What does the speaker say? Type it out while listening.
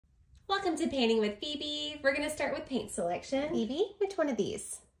Welcome to Painting with Phoebe. We're going to start with paint selection. Phoebe, which one of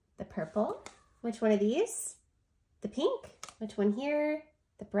these? The purple. Which one of these? The pink. Which one here?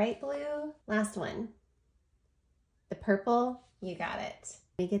 The bright blue. Last one. The purple. You got it.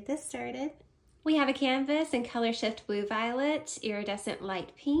 Let me get this started. We have a canvas in color shift blue violet, iridescent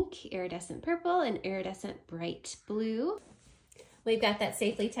light pink, iridescent purple, and iridescent bright blue. We've got that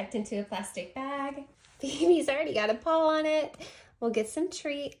safely tucked into a plastic bag. Phoebe's already got a paw on it. We'll get some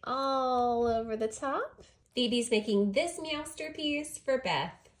tree all over the top. Phoebe's making this meowster piece for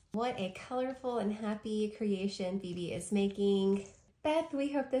Beth. What a colorful and happy creation Phoebe is making. Beth,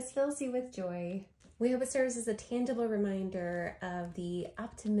 we hope this fills you with joy. We hope it serves as a tangible reminder of the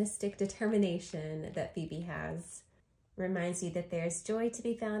optimistic determination that Phoebe has. Reminds you that there's joy to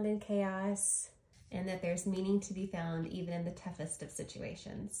be found in chaos and that there's meaning to be found even in the toughest of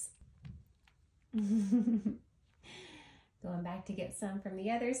situations. Going back to get some from the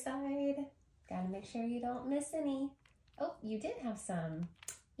other side. Gotta make sure you don't miss any. Oh, you did have some.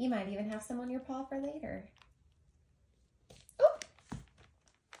 You might even have some on your paw for later.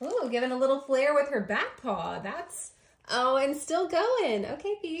 Oh, giving a little flair with her back paw. That's, oh, and still going.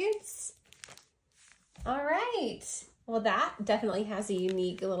 Okay, Phoebes. All right. Well, that definitely has a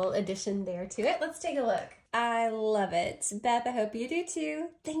unique little addition there to it. Let's take a look. I love it. Beth, I hope you do too.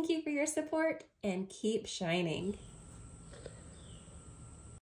 Thank you for your support and keep shining.